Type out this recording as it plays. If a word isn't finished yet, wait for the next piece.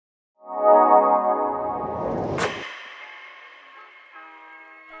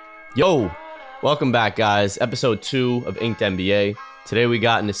Yo, welcome back, guys. Episode 2 of InkedNBA. Today we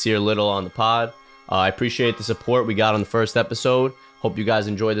got Nassir Little on the pod. I appreciate the support we got on the first episode. Hope you guys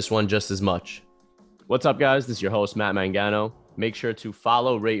enjoy this one just as much. What's up, guys? This is your host, Matt Mangano. Make sure to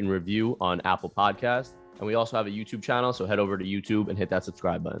follow, rate, and review on Apple Podcasts. And we also have a YouTube channel, so head over to YouTube and hit that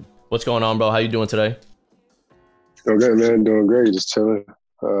subscribe button. What's going on, bro? How you doing today? Doing good, man. Doing great. Just chilling.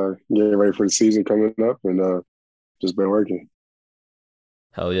 Getting ready for the season coming up and just been working.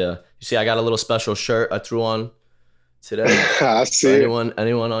 Hell yeah. You see, I got a little special shirt I threw on today. I see it.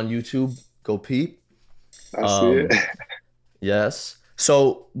 Anyone on YouTube, go peep. I see it. Yes.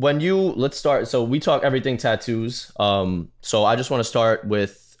 So let's start. So we talk everything tattoos. So I just want to start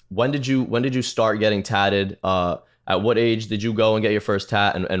with when did you start getting tatted? At what age did you go and get your first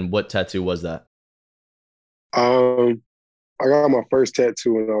tat, and what tattoo was that? I got my first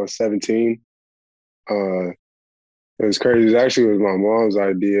tattoo when I was 17. It was crazy. It actually was my mom's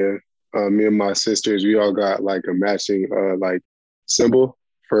idea. Me and my sisters, we all got like a matching like symbol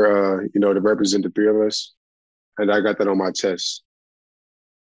for to represent the three of us, and I got that on my chest.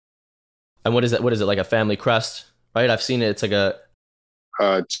 And what is it? What is it, like a family crest? Right? I've seen it. It's like a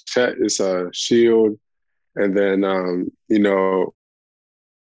it's a shield, and then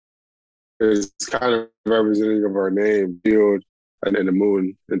it's kind of representative of our name, shield, and then the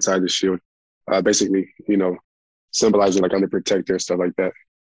moon inside the shield. Basically, symbolizing like under protector, stuff like that.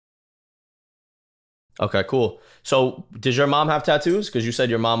 Okay, cool. So did your mom have tattoos? Because you said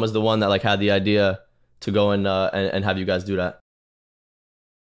your mom was the one that like had the idea to go and have you guys do that.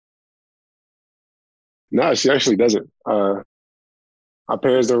 No, she actually doesn't. My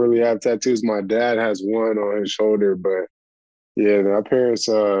parents don't really have tattoos. My dad has one on his shoulder, but yeah, my parents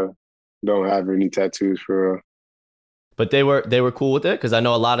don't have any tattoos for real. But they were cool with it, because I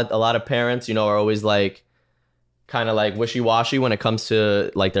know a lot of parents, are always like kind of like wishy-washy when it comes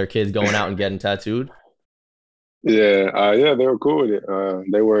to like their kids going out and getting tattooed. Yeah, they were cool with it.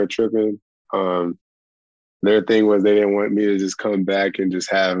 They weren't tripping. Their thing was they didn't want me to just come back and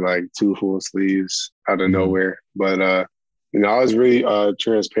just have like two full sleeves out of nowhere. But I was really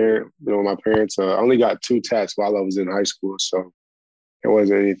transparent. My parents only got two tats while I was in high school, so it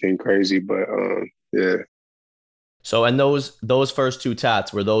wasn't anything crazy. But yeah. So, and those first two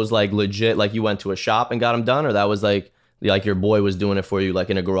tats, were those like legit, like you went to a shop and got them done, or that was like your boy was doing it for you, like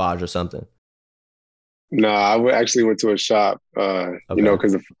in a garage or something? No, actually went to a shop, Okay.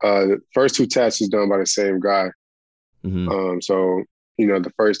 because the first two tats was done by the same guy. So,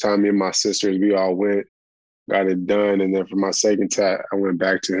 the first time me and my sisters, we all went, got it done. And then for my second tat, I went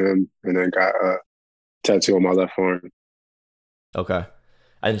back to him and then got a tattoo on my left arm. Okay.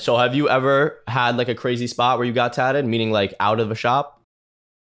 And so have you ever had like a crazy spot where you got tatted, meaning like out of a shop?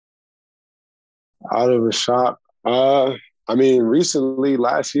 Out of a shop? Recently,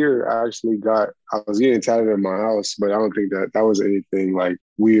 last year, I was getting tatted in my house, but I don't think that was anything like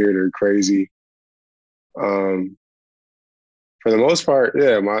weird or crazy. For the most part,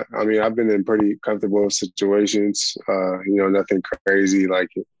 yeah, I've been in pretty comfortable situations, nothing crazy like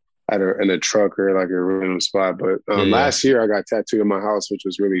in a truck or like a random spot. But last year I got tattooed in my house, which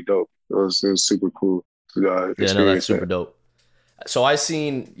was really dope. It was super cool to Yeah, no, that's super dope. So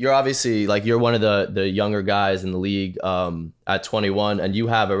you're obviously like, you're one of the younger guys in the league at 21, and you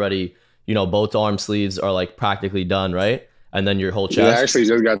have already, both arm sleeves are like practically done, right? And then your whole chest. Yeah, I actually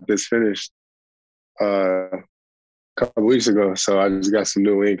just got this finished a couple weeks ago, so I just got some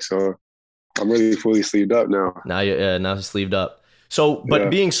new ink, so I'm really fully sleeved up now. Now you're sleeved up. So, but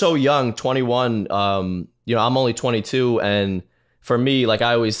being so young, 21, I'm only 22, and for me, like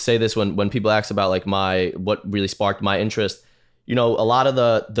I always say this when people ask about like what really sparked my interest, a lot of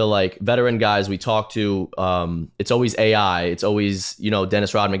the like veteran guys we talk to, it's always AI, it's always,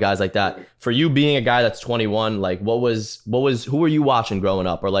 Dennis Rodman, guys like that. For you being a guy that's 21, like who were you watching growing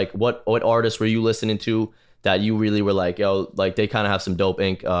up, or like what artists were you listening to that you really were like, yo, like they kind of have some dope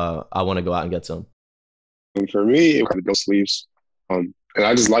ink, I want to go out and get some? And for me, it was the sleeves. And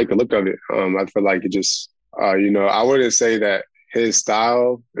I just like the look of it. I feel like it just, I wouldn't say that his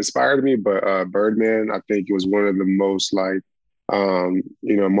style inspired me, but Birdman, I think it was one of the most like,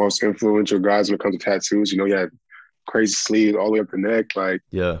 most influential guys when it comes to tattoos. He had crazy sleeves all the way up the neck. Like,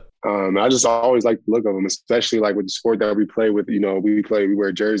 yeah. I just always like the look of him, especially like with the sport that we play with. We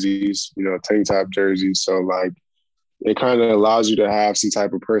wear jerseys, tank top jerseys. So like, it kind of allows you to have some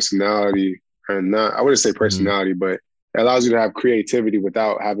type of personality, and I wouldn't say personality, but it allows you to have creativity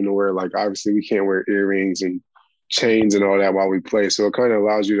without having to wear, like, obviously we can't wear earrings and chains and all that while we play. So it kind of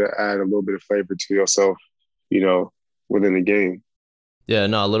allows you to add a little bit of flavor to yourself, within the game. Yeah,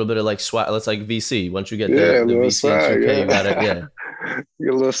 no, a little bit of like swag. That's like VC. Once you get the VC swag, and 2K, yeah. you got it. Yeah.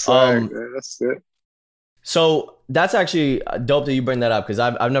 Get a little swag, Um, man. That's it. so that's actually dope that you bring that up because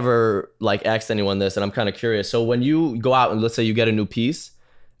I've never like asked anyone this and I'm kind of curious. So when you go out and let's say you get a new piece,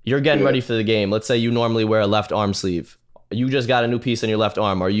 you're getting Yeah. ready for the game. Let's say you normally wear a left arm sleeve. You just got a new piece on your left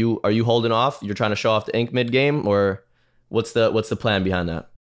arm. Are you holding off? You're trying to show off the ink mid game, or what's the plan behind that?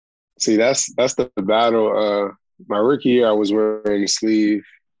 See, that's the battle. My rookie year, I was wearing a sleeve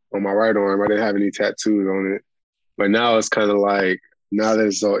on my right arm. I didn't have any tattoos on it, but now it's kind of like now that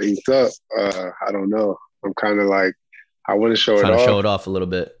it's all inked up. I don't know. I'm kind of like I want to show it Trying to show off, it off a little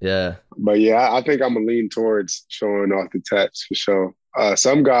bit. Yeah. but yeah, I think I'm gonna lean towards showing off the tats for sure.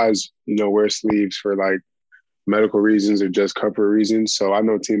 Some guys, wear sleeves for like medical reasons or just comfort reasons. So I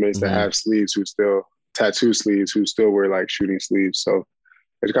know teammates that Hmm. have sleeves who still tattoo sleeves who still wear like shooting sleeves. So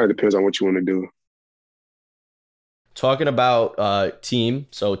it kind of depends on what you want to do. Talking about team,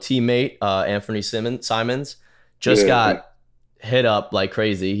 so teammate Anthony Simons just Yeah, got hit up like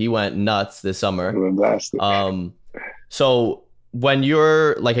crazy. He went nuts this summer. I'm blasted. Um, so when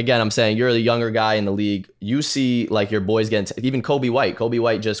you're like again, I'm saying you're the younger guy in the league. You see like your boys getting even Kobe White. Kobe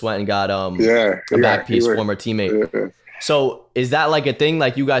White just went and got Yeah, a back he piece, went. former teammate. Yeah. So is that like a thing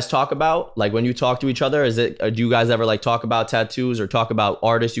like you guys talk about? Like when you talk to each other, is it do you guys ever like talk about tattoos or talk about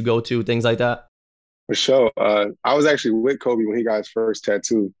artists you go to, things like that? For sure. I was actually with Kobe when he got his first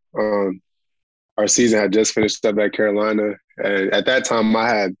tattoo. Our season had just finished up at Carolina, and at that time, I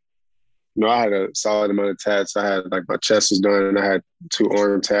had a solid amount of tats. I had like my chest was done, and I had 2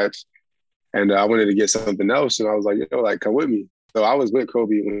 arm tats, and I wanted to get something else, and I was like, like come with me. So I was with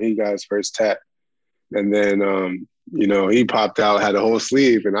Kobe when he got his first tat, and then he popped out, had a whole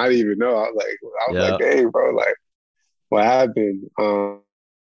sleeve, and I didn't even know. I was like, Yeah, hey, bro, like what happened?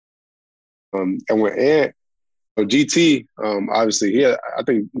 And when Ant So GT, obviously, I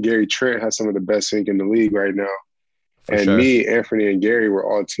think Gary Trent has some of the best ink in the league right now. for And sure. me, Anthony, and Gary were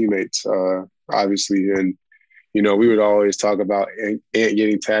all teammates, obviously. And we would always talk about Ant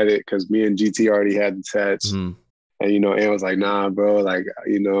getting tatted because me and GT already had the tats. Mhm. And Ant was like, "Nah, bro, like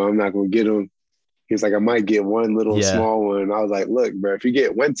I'm not gonna get them." He's like, "I might get one little Yeah, small one." And I was like, "Look, bro, if you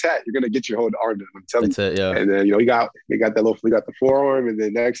get one tat, you're gonna get your whole arm done. I'm telling that's you." it. Yeah. And then we got we got the forearm, and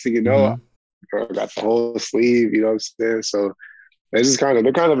then next thing you know, Hmm. I got the whole sleeve. You know what I'm saying? So it's just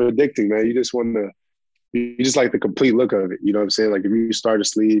they're kind of addicting, man. You just like the complete look of it. You know what I'm saying? Like if you start a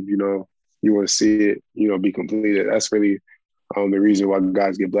sleeve, you want to see it, be completed. That's really the reason why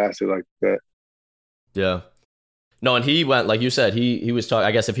guys get blasted like that. Yeah. No, and he went like you said. He was talking.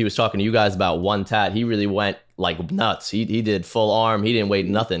 I guess if he was talking to you guys about one tat, he really went like nuts. He did full arm. He didn't wait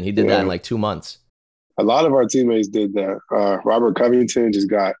nothing. He did that in Yeah. like 2 months. A lot of our teammates did that. Robert Covington just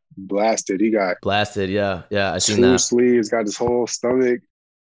got blasted. He got Blasted. Yeah, yeah. I seen that. sleeves, got his whole stomach.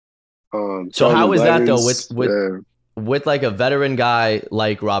 So Charlie how is that though with Blevins, with with like a veteran guy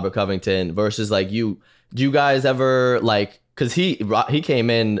like Robert Covington versus like you? Do you guys ever like? Because he came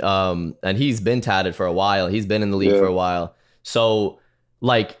in and he's been tatted for a while. He's been in the league for yeah. a while. So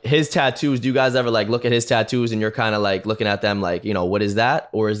like his tattoos, do you guys ever like look at his tattoos and you're kind of like looking at them like what is that,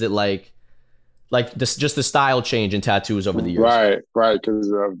 or is it like this just the style change in tattoos over the years? Right, because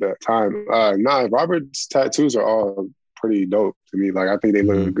of that time. Nah, Robert's tattoos are all pretty dope to me. Like I think they Hmm.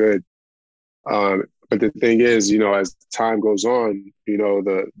 look good. But the thing is, as time goes on,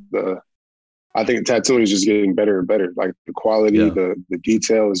 the I think tattooing is just getting better and better. Like the quality, Yeah. the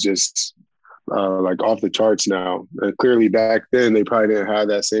detail is just like off the charts now. And clearly back then they probably didn't have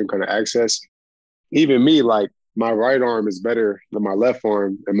that same kind of access. Even me, like my right arm is better than my left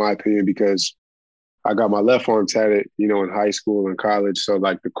arm, in my opinion, because I got my left arm tatted, in high school and college. So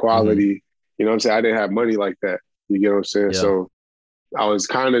like the Hmm. quality, what I'm saying? I didn't have money like that. You get what I'm saying? Yeah. So I was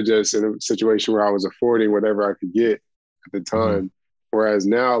kind of just in a situation where I was affording whatever I could get at the Hmm. time. Whereas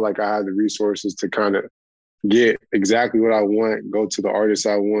now, like I have the resources to kind of get exactly what I want, go to the artist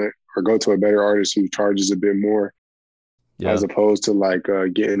I want, or go to a better artist who charges a bit more, as Yeah. opposed to like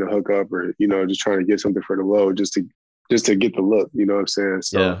getting a hookup or just trying to get something for the low just to get the look. You know what I'm saying?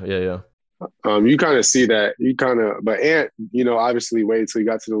 So Yeah. Yeah. Yeah. you kind of see that. But Ant, obviously waited till he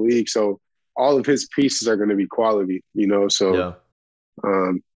got to the league, so all of his pieces are going to be quality. So Yeah.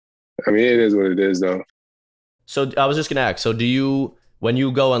 um, I mean, it is what it is, though. So I was just gonna ask. So do you, when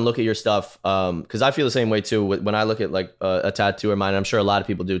you go and look at your stuff, because I feel the same way too. When I look at like a tattoo of mine, I'm sure a lot of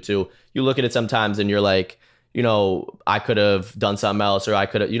people do too. You look at it sometimes and you're like, I could have done something else, or I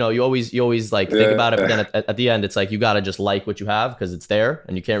could have, you always like think about it. But then Yeah, at the end, it's like you gotta just like what you have because it's there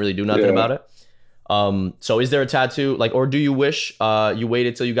and you can't really do nothing yeah. about it. So is there a tattoo like, or do you wish you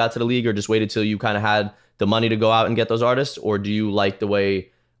waited till you got to the league, or just waited till you kind of had the money to go out and get those artists, or do you like the way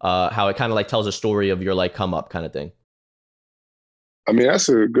how it kind of like tells a story of your like come up kind of thing? I mean, that's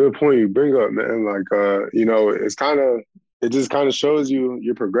a good point you bring up, man. Like, it just kind of shows you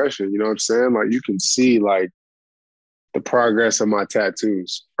your progression. You know what I'm saying? Like, you can see like the progress of my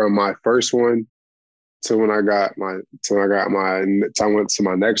tattoos from my first one to when I got my, I went to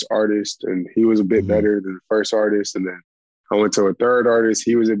my next artist and he was a bit Mm-hmm. better than the first artist. And then I went to a third artist.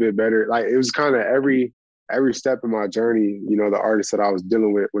 He was a bit better. Like, it was kind of every step in my journey, the artist that I was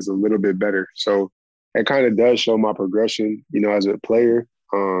dealing with was a little bit better. So it kind of does show my progression, as a player,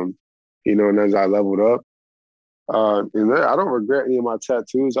 and as I leveled up. And I don't regret any of my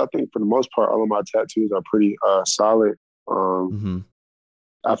tattoos. I think for the most part, all of my tattoos are pretty solid. Um, Mm-hmm.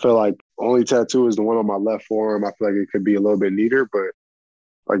 I feel like only tattoo is the one on my left forearm. I feel like it could be a little bit neater, but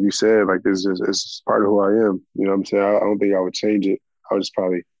like you said, like it's part of who I am. You know what I'm saying? I don't think I would change it. I would just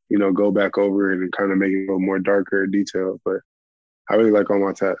probably, go back over it and kind of make it a little more darker detail. But I really like all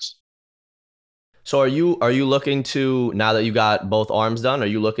my tats. So are you looking to, now that you got both arms done, are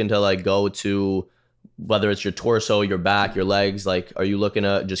you looking to like go to, whether it's your torso, your back, your legs, like are you looking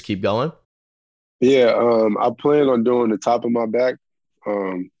to just keep going? Yeah, I plan on doing the top of my back.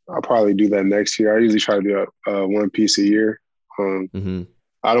 I'll probably do that next year. I usually try to do one piece a year. Um, Mm-hmm.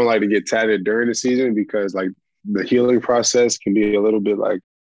 I don't like to get tatted during the season because like the healing process can be a little bit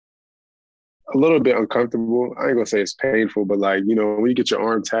uncomfortable. I ain't gonna say it's painful, but like, when you get your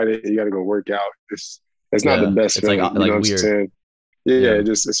arm tatted and you gotta go work out, it's not the Yeah. best It's like feeling. You know like what I'm weird. saying? Yeah, Yeah.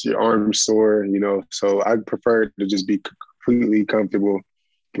 it's your arm sore, So I prefer to just be completely comfortable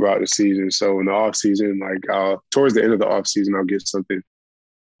throughout the season. So in the off season, like towards the end of the off season, I'll get something.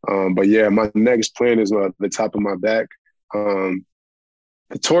 But yeah, my next plan is the top of my back.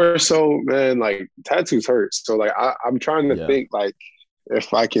 The torso, man, like tattoos hurt. So like I'm trying to Yeah. think like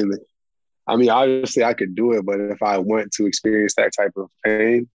if I can. I mean, obviously I could do it, but if I want to experience that type of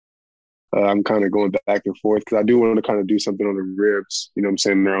pain, I'm kind of going back and forth because I do want to kind of do something on the ribs. You know what I'm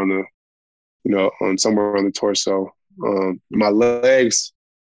saying? They're on the, on somewhere on the torso. My legs,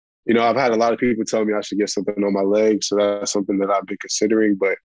 I've had a lot of people tell me I should get something on my legs, so that's something that I've been considering.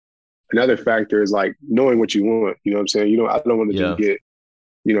 But another factor is like knowing what you want. You know what I'm saying? I don't want to just Yeah. get,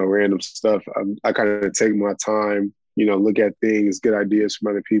 random stuff. I kind of take my time, look at things, get ideas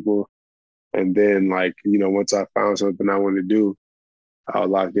from other people. And then like, once I found something I want to do, I'll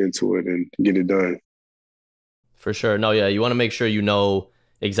lock into it and get it done. For sure. No, yeah, you want to make sure you know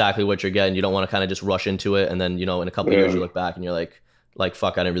exactly what you're getting. You don't want to kind of just rush into it and then, in a couple of years you Yeah, look back and you're like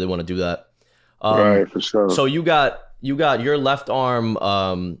fuck, I didn't really want to do that. right, for sure. So you got your left arm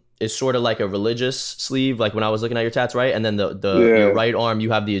is sort of like a religious sleeve, like when I was looking at your tats, right? And then the your Yeah, right arm,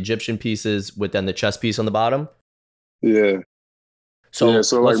 you have the Egyptian pieces with then the chest piece on the bottom. yeah, yeah. So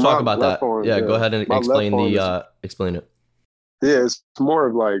So like let's talk my about left that. arm, Yeah, go yeah, ahead and my left arm is, explain it. yeah, it's more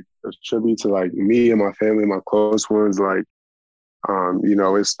of like a tribute to like me and my family, my close ones. Like,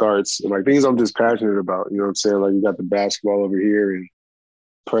 it starts like things I'm just passionate about. You know what I'm saying? Like you got the basketball over here and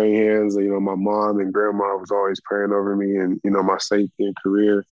praying hands. My mom and grandma was always praying over me and my safety and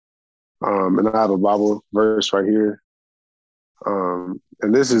career. And I have a Bible verse right here. And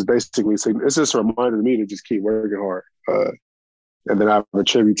this is basically, it's just a reminder to me to just keep working hard. And then I have a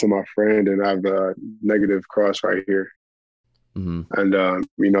tribute to my friend and I have the negative cross right here. Hmm. And,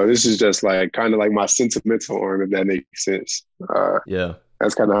 this is just like kind of like my sentimental arm, if that makes sense. Yeah.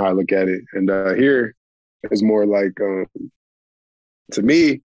 That's kind of how I look at it. And here is more like, to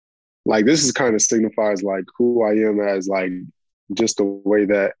me, like this is kind of signifies like who I am as like just the way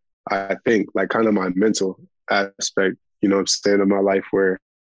that I think, like kind of my mental aspect, I'm saying, in my life where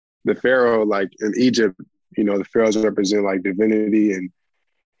the Pharaoh, like in Egypt, the pharaohs represent like divinity and,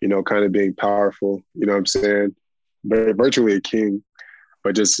 kind of being powerful, you know what I'm saying? But virtually a king,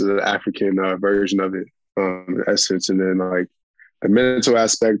 but just the African version of it, essence. And then like the mental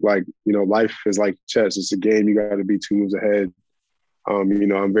aspect, like, life is like chess. It's a game. You got to be 2 moves ahead.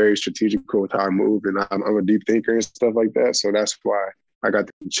 I'm very strategical with how I move and I'm a deep thinker and stuff like that. So that's why I got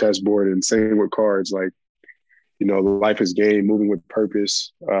the chessboard and same with cards. Like, life is game, moving with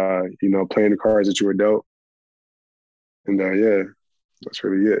purpose, playing the cards that you were dealt. And yeah, that's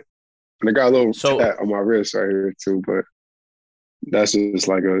really it. And I got a little So tat on my wrist right here too, but that's just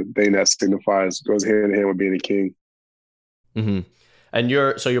like a thing that signifies, goes hand in hand with being a king. hmm and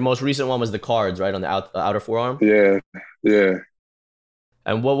your most recent one was the cards, right, on the outer forearm? Yeah, yeah.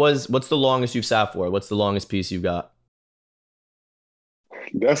 And what's the longest you've sat for? What's the longest piece you've got?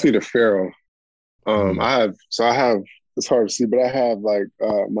 Definitely the Pharaoh. Hmm. I have, it's hard to see, but I have like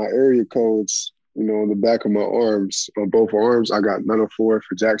my area codes, on the back of my arms, on both arms. I got 904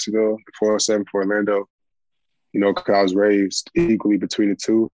 for Jacksonville, 407 for Orlando, because I was raised equally between the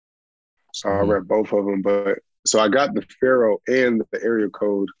two. So I Hmm. rep both of them. But So I got the Pharaoh and the area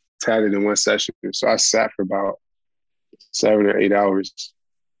code tatted in one session. So I sat for about 7 or 8 hours.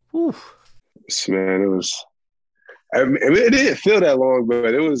 Oof. Man, it was. I mean, it didn't feel that long,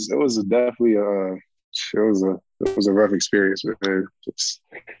 but it was definitely it was a rough experience, man. Just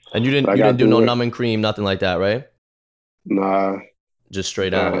And you didn't do no numbing cream, nothing like that, right? Nah, Just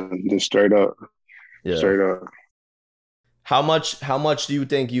straight at it. just straight up, Yeah. straight up. How much do you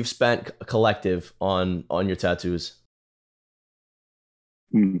think you've spent collective on your tattoos?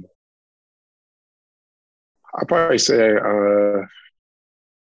 I'd probably say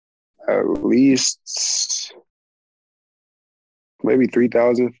at least maybe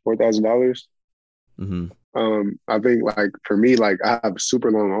 $3,000, $4,000. Mm-hmm. I think like for me, like I have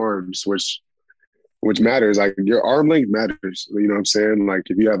super long arms, which matters. Like your arm length matters. You know what I'm saying? Like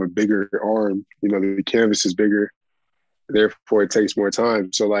if you have a bigger arm, you know, the canvas is bigger, therefore it takes more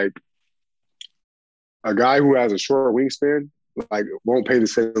time. So like a guy who has a short wingspan, like won't pay the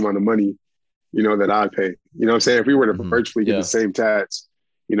same amount of money, you know, that I'd pay. You know what I'm saying? If we were to virtually get the same tats,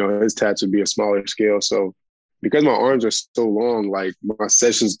 you know, his tats would be a smaller scale. So because my arms are so long, like my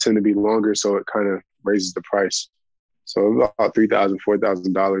sessions tend to be longer, so it kind of raises the price. So about $3,000,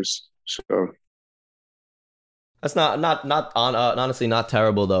 $4,000. So That's honestly not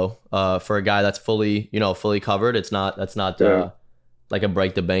terrible though. For a guy that's fully covered, that's not like a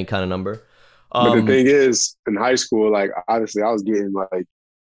break the bank kind of number. But the thing is, in high school, like obviously I was getting like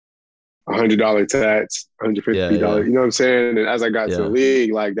 $100 tats, $150. Yeah. You know what I'm saying? And as I got to the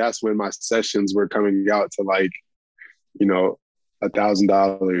league, like that's when my sessions were coming out to like, you know,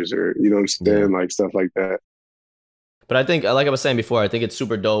 $1,000 or you know what I'm saying, like stuff like that. But I think, like I was saying before, I think it's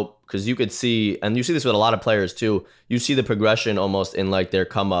super dope because you could see, and you see this with a lot of players too. You see the progression almost in like their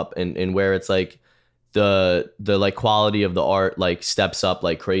come up and where it's like the like quality of the art like steps up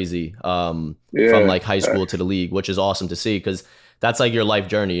like crazy from like high school to the league, which is awesome to see because that's like your life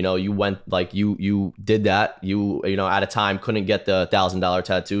journey. You know, you went like you did that. You know at a time couldn't get the $1,000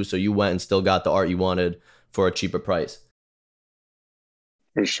 tattoo, so you went and still got the art you wanted for a cheaper price.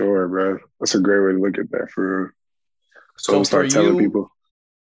 For sure, bro. That's a great way to look at that. For so start telling people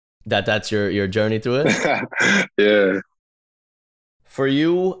that's your journey through it. Yeah. For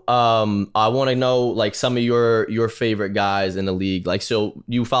you, I want to know like some of your favorite guys in the league. Like, so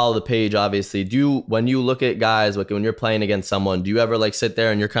you follow the page, obviously. When you look at guys, like when you're playing against someone, do you ever like sit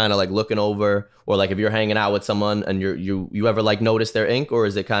there and you're kind of like looking over, or like if you're hanging out with someone and you ever like notice their ink, or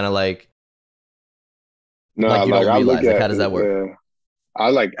is it kind of like no, like you like don't I realize? look at like how does that work? I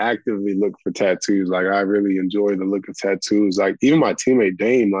like actively look for tattoos. Like I really enjoy the look of tattoos. Like even my teammate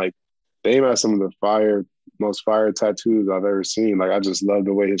Dame, like Dame has some of the most fire tattoos I've ever seen. Like I just love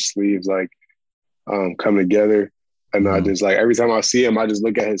the way his sleeves like come together. And I just like every time I see him, I just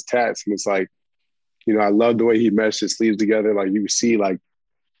look at his tats and it's like, you know, I love the way he meshed his sleeves together. Like you see like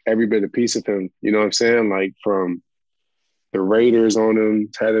every bit of piece of him, you know what I'm saying? Like from the Raiders on him,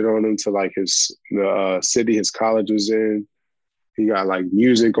 tatted on him to like the city his college was in. He got like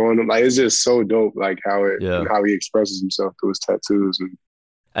music on him. Like it's just so dope, like how he expresses himself through his tattoos,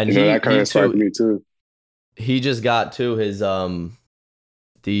 and you know that kind of sparked me too. He just got to his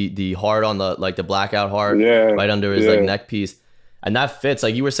the heart on the like the blackout heart right under his like neck piece, and that fits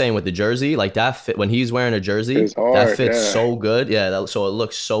like you were saying with the jersey, like that fit when he's wearing a jersey. That fits so good, so it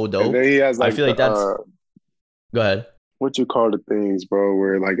looks so dope. And then he has like I feel like that's. Go ahead. What you call the things, bro?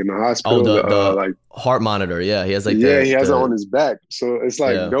 Where like in the hospital, the like heart monitor. Yeah, he has like he has it on his back, so it's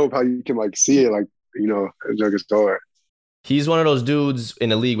like dope how you can like see it, like you know, it's hard. He's one of those dudes in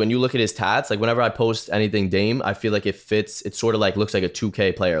the league. When you look at his tats, like whenever I post anything Dame, I feel like it fits. It sort of like looks like a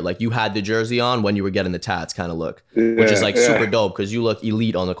 2K player. Like you had the jersey on when you were getting the tats kind of look, which is like super dope because you look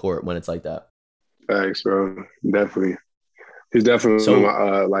elite on the court when it's like that. Thanks, bro. Definitely, he's definitely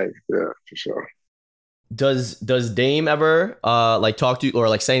for sure. Does Dame ever like talk to you or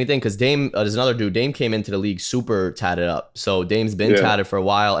like say anything? Because Dame, there's another dude. Dame came into the league super tatted up. So Dame's been tatted for a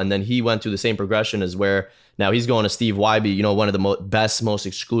while, and then he went through the same progression as where now he's going to Steve Wybe, you know, one of the best, most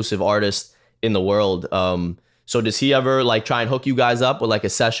exclusive artists in the world. So does he ever like try and hook you guys up with like a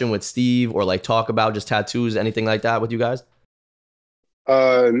session with Steve or like talk about just tattoos, anything like that with you guys?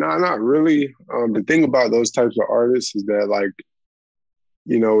 No, not really. The thing about those types of artists is that like,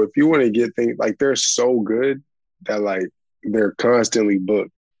 you know, if you want to get things like they're so good that like they're constantly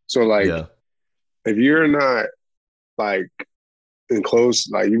booked. So like if you're not like in close,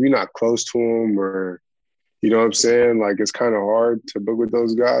 like if you're not close to them or you know what I'm saying, like it's kind of hard to book with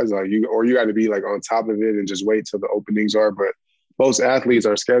those guys. Like you got to be like on top of it and just wait till the openings are. But most athletes,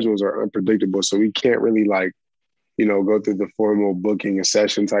 our schedules are unpredictable, so we can't really like, you know, go through the formal booking a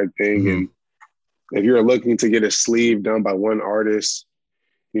session type thing and if you're looking to get a sleeve done by one artist,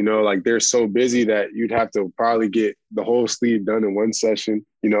 you know, like they're so busy that you'd have to probably get the whole sleeve done in one session,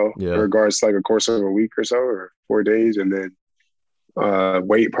 you know, in Yeah. regards to like a course of a week or so or 4 days, and then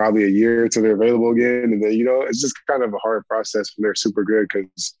wait probably a year till they're available again. And then, you know, it's just kind of a hard process when they're super good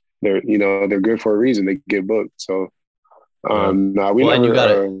because they're, you know, they're good for a reason. They get booked. So, Yeah. we Well, and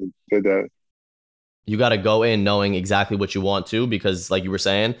never did that. you gotta go in knowing exactly what you want to, because like you were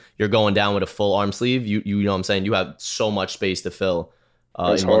saying, you're going down with a full arm sleeve. You know what I'm saying? You have so much space to fill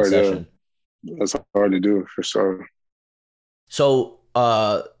That's in one hard. Yeah. session. That's hard to do for sure. So,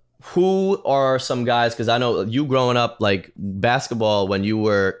 who are some guys? Because I know you growing up, like basketball, when you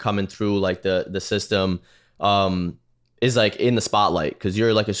were coming through, like the system, is like in the spotlight because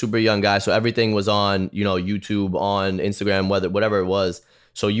you're like a super young guy. So everything was on, you know, YouTube, on Instagram, whatever it was.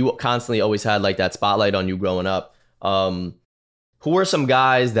 So you constantly always had like that spotlight on you growing up. Who are some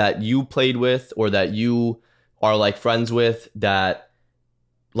guys that you played with or that you are like friends with that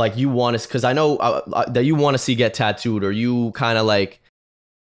like you want to? Because I know that you want to see get tattooed, or you kind of like,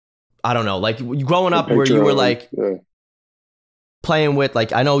 I don't know, like growing up where you were like playing with,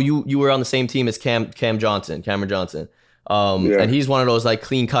 like I know you were on the same team as Cameron Johnson, and he's one of those like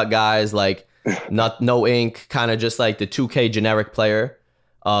clean cut guys, like no ink, kind of just like the 2K generic player.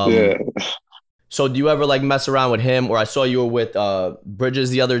 So do you ever like mess around with him? Or I saw you were with Bridges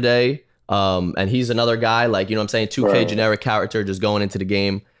the other day, and he's another guy, like, you know what I'm saying, 2K generic character just going into the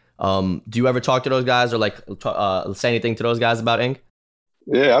game. Do you ever talk to those guys or like say anything to those guys about ink?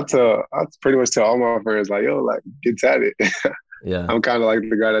 Yeah, I pretty much tell all my friends like, yo, like get tatted. Yeah, I'm kind of like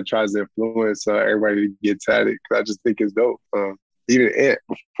the guy that tries to influence everybody to get tatted because I just think it's dope. Even Ant,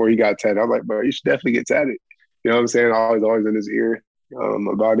 before he got tatted, I'm like, bro, you should definitely get tatted. You know what I'm saying? Always in his ear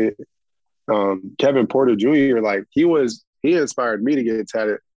about it. Kevin Porter Jr., like he inspired me to get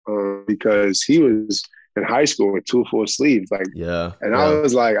tatted because he was in high school with 2 full sleeves. Like, I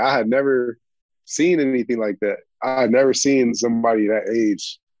was like, I had never seen anything like that. I had never seen somebody that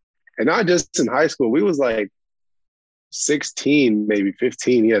age, and not just in high school. We was like 16, maybe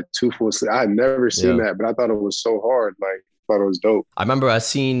 15. He had 2 full sleeves. I had never seen that, but I thought it was so hard. Like, I thought it was dope. I remember I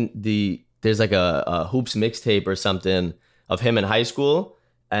seen there's like a hoops mixtape or something of him in high school.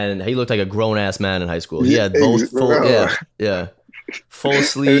 And he looked like a grown ass man in high school. He had both full, full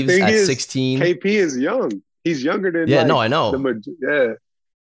sleeves at 16. KP is young. He's younger than I know.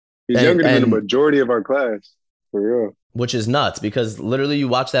 He's younger than the majority of our class, for real. Which is nuts because literally you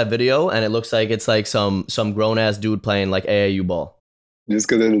watch that video and it looks like it's like some grown ass dude playing like AAU ball. Just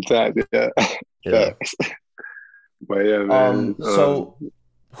because of the tag, yeah. But yeah, man. So,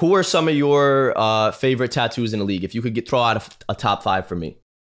 who are some of your favorite tattoos in the league? If you could throw out a top 5 for me.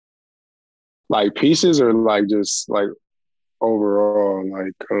 Like pieces or like just like overall,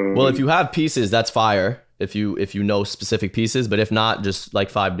 like well, if you have pieces, that's fire. If you know specific pieces, but if not, just like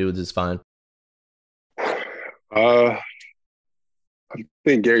 5 dudes is fine. I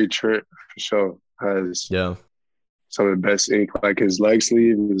think Gary Trent for sure has some of the best ink. Like his leg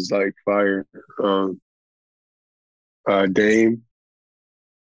sleeve is like fire. Dame.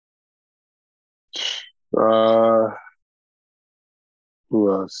 Who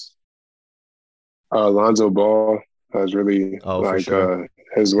else? Lonzo Ball has really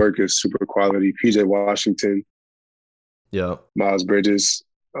his work is super quality. PJ Washington, Miles Bridges.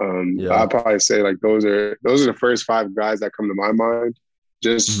 I'd probably say like those are the first 5 guys that come to my mind,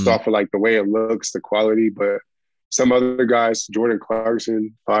 just off of like the way it looks, the quality. But some other guys, Jordan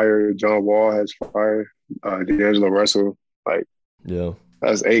Clarkson, fire. John Wall has fire. D'Angelo Russell, like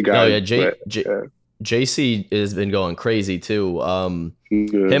that's 8 guys. JC has been going crazy too.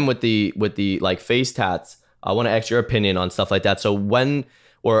 Him with the like face tats. I want to ask your opinion on stuff like that. So when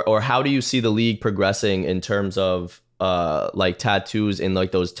or how do you see the league progressing in terms of like tattoos in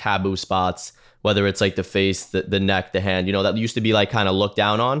like those taboo spots, whether it's like the face, the neck, the hand, you know, that used to be like kind of looked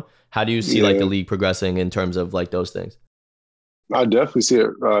down on? How do you see like the league progressing in terms of like those things? I definitely see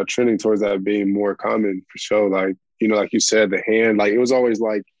it trending towards that being more common for sure. Like, you know, like you said, the hand, like it was always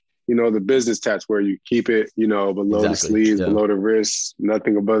like, you know, the business tats where you keep it, you know, below the sleeves, below the wrists,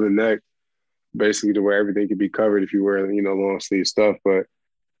 nothing above the neck, basically to where everything could be covered if you wear, you know, long sleeve stuff. But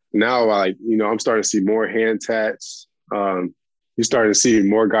now, like, you know, I'm starting to see more hand tats. You're starting to see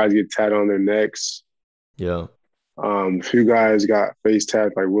more guys get tat on their necks. Yeah. A few guys got face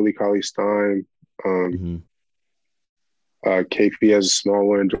tats like Willie Cauley-Stein. KP has a small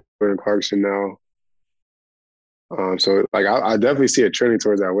one, Jordan Clarkson now. So like I definitely see it trending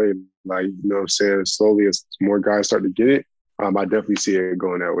towards that way. Like, you know what I'm saying? Slowly as more guys start to get it, I definitely see it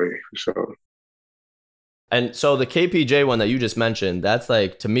going that way for sure. And so the KPJ one that you just mentioned, that's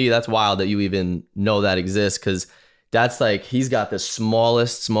like, to me, that's wild that you even know that exists, because that's like, he's got the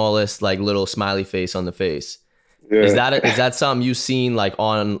smallest like little smiley face on the face. Is Yeah. that something you seen like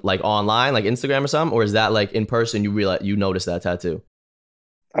on like online, like Instagram or something, or is that like in person you realize you noticed that tattoo?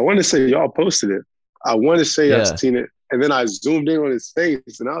 I want to say y'all posted it. I want to say I've Yeah. seen it, and then I zoomed in on his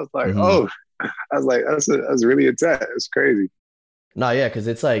face, and I was like, Hmm. oh, I was like, that's really a tat. It's crazy. No, yeah, because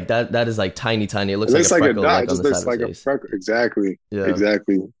it's like that is like tiny. It It looks like a looks like a freckle dot. like It on just the side looks of his like a face. freckle. Exactly. Yeah.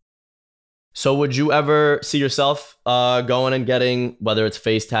 Exactly. So would you ever see yourself going and getting, whether it's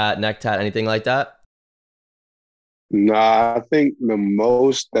face tat, neck tat, anything like that? Nah, I think the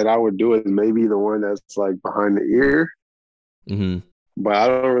most that I would do is maybe the one that's like behind the ear. Hmm. But I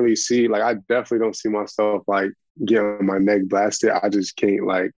don't really see, like, I definitely don't see myself like getting my neck blasted. I just can't,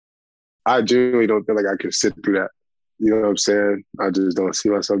 like, I genuinely don't feel like I could sit through that. You know what I'm saying? I just don't see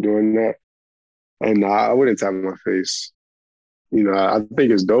myself doing that. And nah, I wouldn't tap my face. You know, I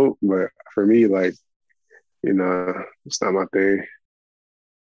think it's dope, but for me, like, you know, it's not my thing.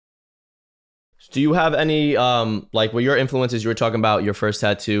 Do you have any like, what your influences, you were talking about your first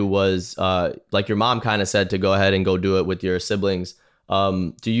tattoo was like your mom kind of said to go ahead and go do it with your siblings.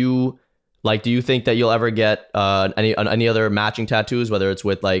 Do you think that you'll ever get any other matching tattoos, whether it's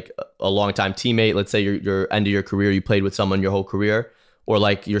with like a longtime teammate, let's say your end of your career, you played with someone your whole career, or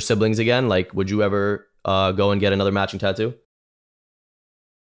like your siblings again? Like, would you ever go and get another matching tattoo?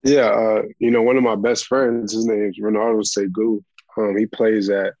 Yeah, you know, one of my best friends, his name is Ronaldo Segu. He plays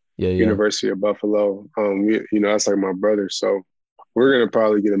at Yeah, yeah. University of Buffalo. You know, that's like my brother. So we're gonna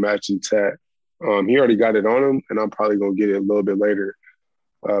probably get a matching tat. He already got it on him, and I'm probably gonna get it a little bit later.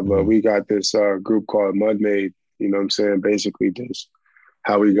 But Hmm. we got this group called Mud Made. You know what I'm saying? Basically, just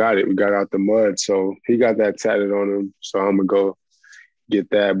how we got it. We got out the mud. So he got that tatted on him. So I'm gonna go get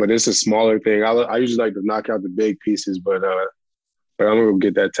that. But it's a smaller thing. I usually like to knock out the big pieces, but I'm gonna go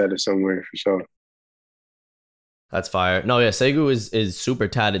get that tatted somewhere for sure. That's fire. No, yeah, Segu is super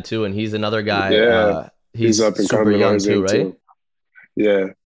tatted too, and he's another guy. Yeah, he's He's up and super coming on young his too, end right? too. Yeah,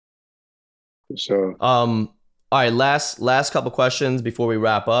 for sure. All right, last couple questions before we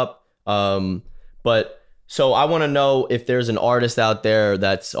wrap up. But so I want to know if there's an artist out there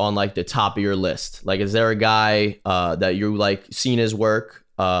that's on like the top of your list. Like, is there a guy that you like seen his work,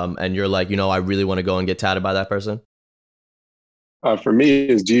 and you're like, I really want to go and get tatted by that person? For me,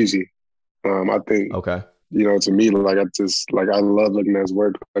 it's Jeezy. I think Okay. you know, to me, like I just like I love looking at his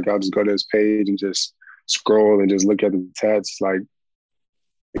work. Like I'll just go to his page and just scroll and just look at the tats. Like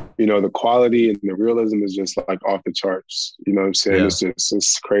you know, the quality and the realism is just like off the charts. You know what I'm saying? Yeah.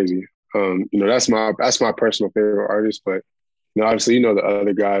 It's crazy. You know, that's my personal favorite artist. But you know, obviously, you know the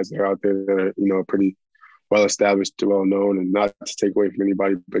other guys that are out there that are pretty well established, well known, and not to take away from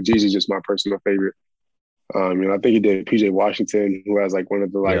anybody, but Jeezy's just my personal favorite. You know, I think he did PJ Washington, who has like one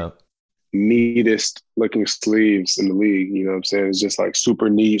of the like Yeah. neatest looking sleeves in the league. You know what I'm saying? It's just like super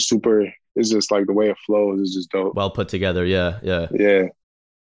neat, super. It's just like the way it flows is just dope. Well put together. Yeah. Yeah. Yeah,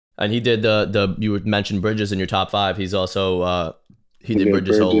 And he did the you would mention Bridges in your top five. He's also he he did did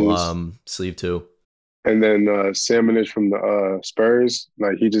Bridges' whole Bridges, sleeve too. and then Salmonish from the Spurs.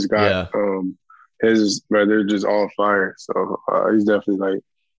 Like he just got Yeah. his, bro. They're just all fire. So he's definitely like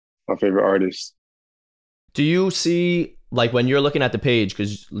my favorite artist. Do you see, like, when you're looking at the page,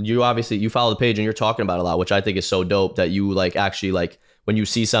 because you obviously you follow the page and you're talking about it a lot, which I think is so dope, that you like actually like when you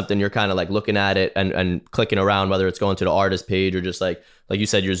see something, you're kind of like looking at it and clicking around, whether it's going to the artist page or just like you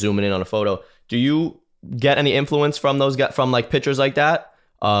said, you're zooming in on a photo. Do you get any influence from those from like pictures like that?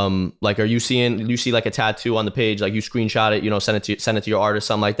 Like, are you see like a tattoo on the page, like you screenshot it, send it to your artist,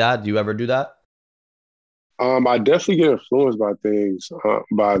 something like that? Do you ever do that? I definitely get influenced by things,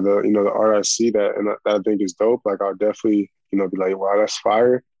 by the the art I see that I think is dope. Like I'll definitely be like, wow, that's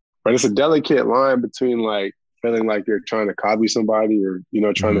fire. But it's a delicate line between like feeling like you're trying to copy somebody or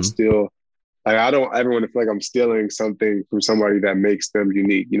trying to Hmm. steal. Like I don't ever want to feel like I'm stealing something from somebody that makes them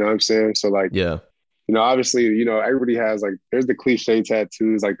unique. You know what I'm saying? So like Yeah. obviously everybody has like there's the cliche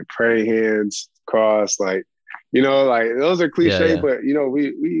tattoos like the praying hands, cross, like like those are Yeah. cliche, Yeah. but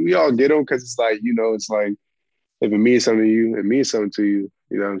we all get them because it's like it's like if it means something to you, it means something to you.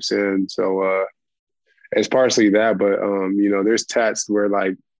 You know what I'm saying? So it's partially that, but there's tats where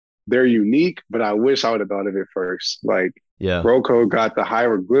like they're unique, but I wish I would have thought of it first. Like Yeah. Rocco got the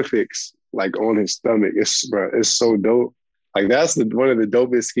hieroglyphics like on his stomach. It's so dope. Like that's one of the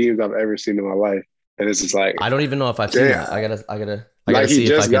dopest schemes I've ever seen in my life. And it's just like, I don't even know if I've seen damn, that. I gotta like he see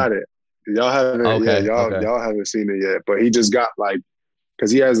if I just got could. it. Y'all haven't, yeah, Okay. y'all Okay. y'all haven't seen it yet, but he just got like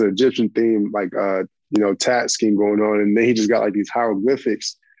because he has an Egyptian theme like tat scheme going on, and then he just got like these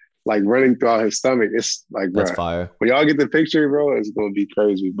hieroglyphics like running throughout his stomach. It's like, bro, That's fire. when y'all get the picture, bro, it's gonna be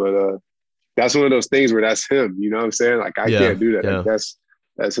crazy. But that's one of those things where that's him. You know what I'm saying? Like I can't do that. Like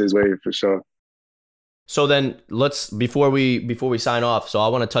that's his way for sure. So then before we sign off, so I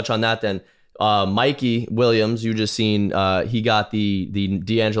want to touch on that then. Mikey Williams, you just seen he got the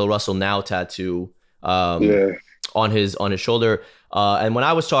D'Angelo Russell Now tattoo on his shoulder. And when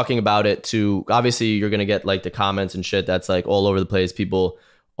I was talking about it to, obviously you're gonna get like the comments and shit that's like all over the place, people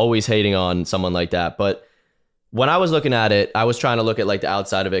always hating on someone like that. But when I was looking at it, I was trying to look at like the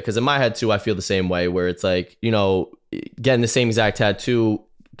outside of it, because in my head too, I feel the same way, where it's like, you know, getting the same exact tattoo,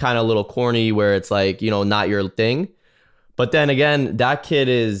 kind of a little corny, where it's like, you know, not your thing. But then again, that kid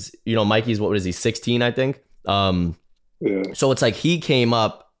is, you know, Mikey's, what is he, 16, I think. So it's like he came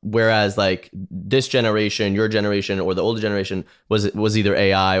up, whereas like this generation, your generation, or the older generation was either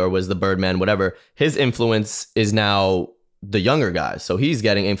AI or was the Birdman, whatever. His influence is now the younger guys. So he's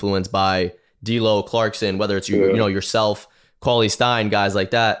getting influenced by D'Lo, Clarkson, whether it's you know, yourself, Cauley Stein, guys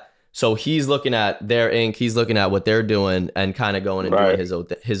like that. So he's looking at their ink, he's looking at what they're doing, and kind of going and doing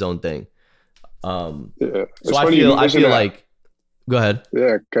his own thing. So I feel like, go ahead.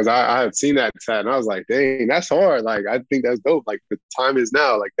 Yeah, because I had seen that tat and I was like, dang, that's hard. Like I think that's dope. Like the time is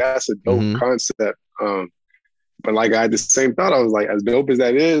now. Like that's a dope concept. But like I had the same thought. I was like, as dope as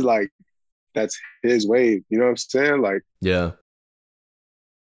that is, like that's his wave. You know what I'm saying? Like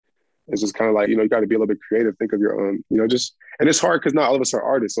it's just kind of like, you know, you got to be a little bit creative. Think of your own, you know, just, and it's hard because not all of us are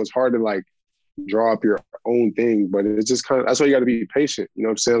artists. So it's hard to like draw up your own thing, but it's just kind of, that's why you got to be patient. You know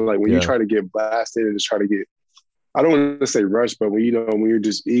what I'm saying? Like when you try to get blasted and just try to get, I don't want to say rush, but when, you know, when you're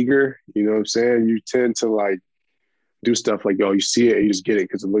just eager, you know what I'm saying? You tend to like do stuff like, yo, you see it and you just get it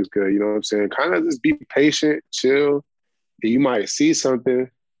because it looks good. You know what I'm saying? Kind of just be patient, chill. And you might see something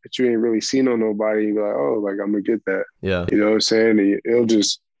that you ain't really seen on nobody. And you're like, oh, like I'm going to get that. Yeah. You know what I'm saying? And it'll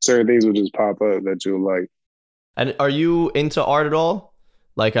just, certain things will just pop up that you'll like. And are you into art at all?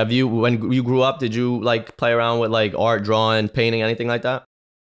 Like, have you, when you grew up, did you like play around with like art, drawing, painting, anything like that?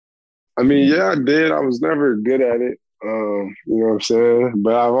 I mean, yeah, I did. I was never good at it. You know what I'm saying?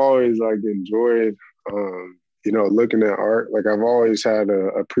 But I've always like enjoyed, you know, looking at art. Like I've always had a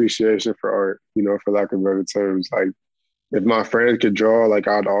appreciation for art, you know, for lack of better terms. Like if my friends could draw, like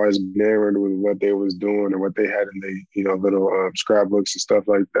I'd always be enamored with what they was doing or what they had in their, you know, little scrapbooks and stuff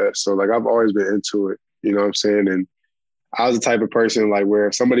like that. So like I've always been into it, you know what I'm saying? And I was the type of person like where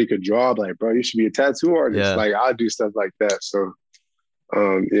if somebody could draw, I'd be like, bro, you should be a tattoo artist. Yeah. Like I'll do stuff like that. So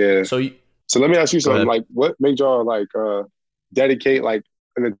yeah. So let me ask you something. Like what made y'all like dedicate like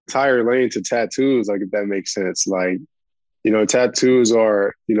an entire lane to tattoos? Like if that makes sense. Like, you know, tattoos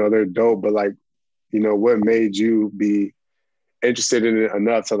are, you know, they're dope, but like, you know, what made you be interested in it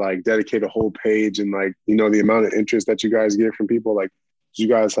enough to like dedicate a whole page, and like, you know, the amount of interest that you guys get from people? Like, did you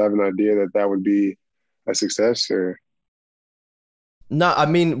guys have an idea that that would be a success or? No, I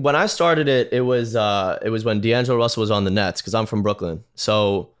mean, when I started it was when D'Angelo Russell was on the Nets, because I'm from Brooklyn.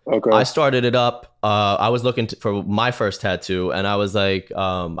 So I started it up. I was looking for my first tattoo, and I was like,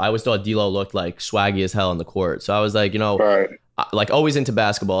 I always thought D'Lo looked like swaggy as hell on the court. So I was like, you know, like always into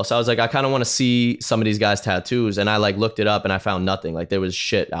basketball. So I was like, I kind of want to see some of these guys' tattoos, and I like looked it up, and I found nothing. Like there was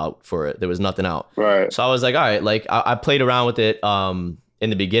shit out for it. There was nothing out. So I was like, all right, like I played around with it in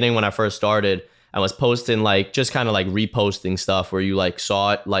the beginning when I first started. I was posting like just kind of like reposting stuff where you like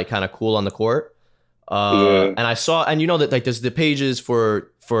saw it like kind of cool on the court. And I saw, and you know that like there's the pages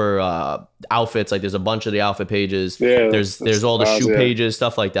for outfits, like there's a bunch of the outfit pages. There's all the shoe pages,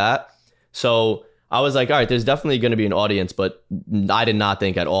 stuff like that. So I was like, all right, there's definitely going to be an audience, but I did not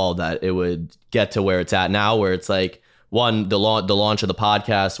think at all that it would get to where it's at now, where it's like, one, the launch of the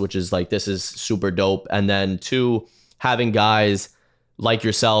podcast, which is like, this is super dope. And then two, having guys like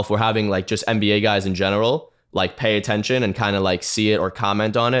yourself, or having like just NBA guys in general, like pay attention and kind of like see it or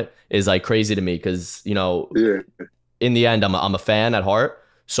comment on it is like crazy to me. Cause you know, in the end, I'm a fan at heart.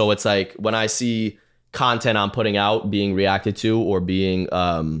 So it's like when I see content I'm putting out being reacted to or being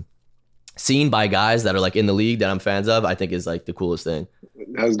seen by guys that are like in the league that I'm fans of, I think is like the coolest thing.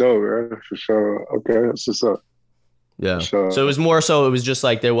 That's dope, man. For sure. Okay. That's what's up. Yeah. So it was more so, it was just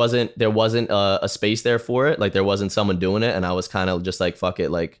like there wasn't a space there for it. Like there wasn't someone doing it, and I was kind of just like, fuck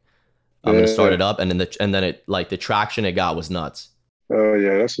it, like I'm gonna start it up, and then it like the traction it got was nuts. Oh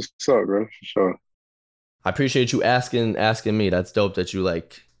yeah, that's what's up, bro. For sure. I appreciate you asking me. That's dope that you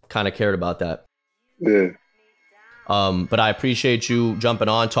like kind of cared about that. Yeah. But I appreciate you jumping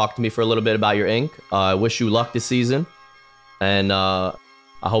on, talking to me for a little bit about your ink. I wish you luck this season, and I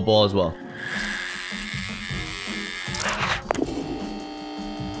hope all is well.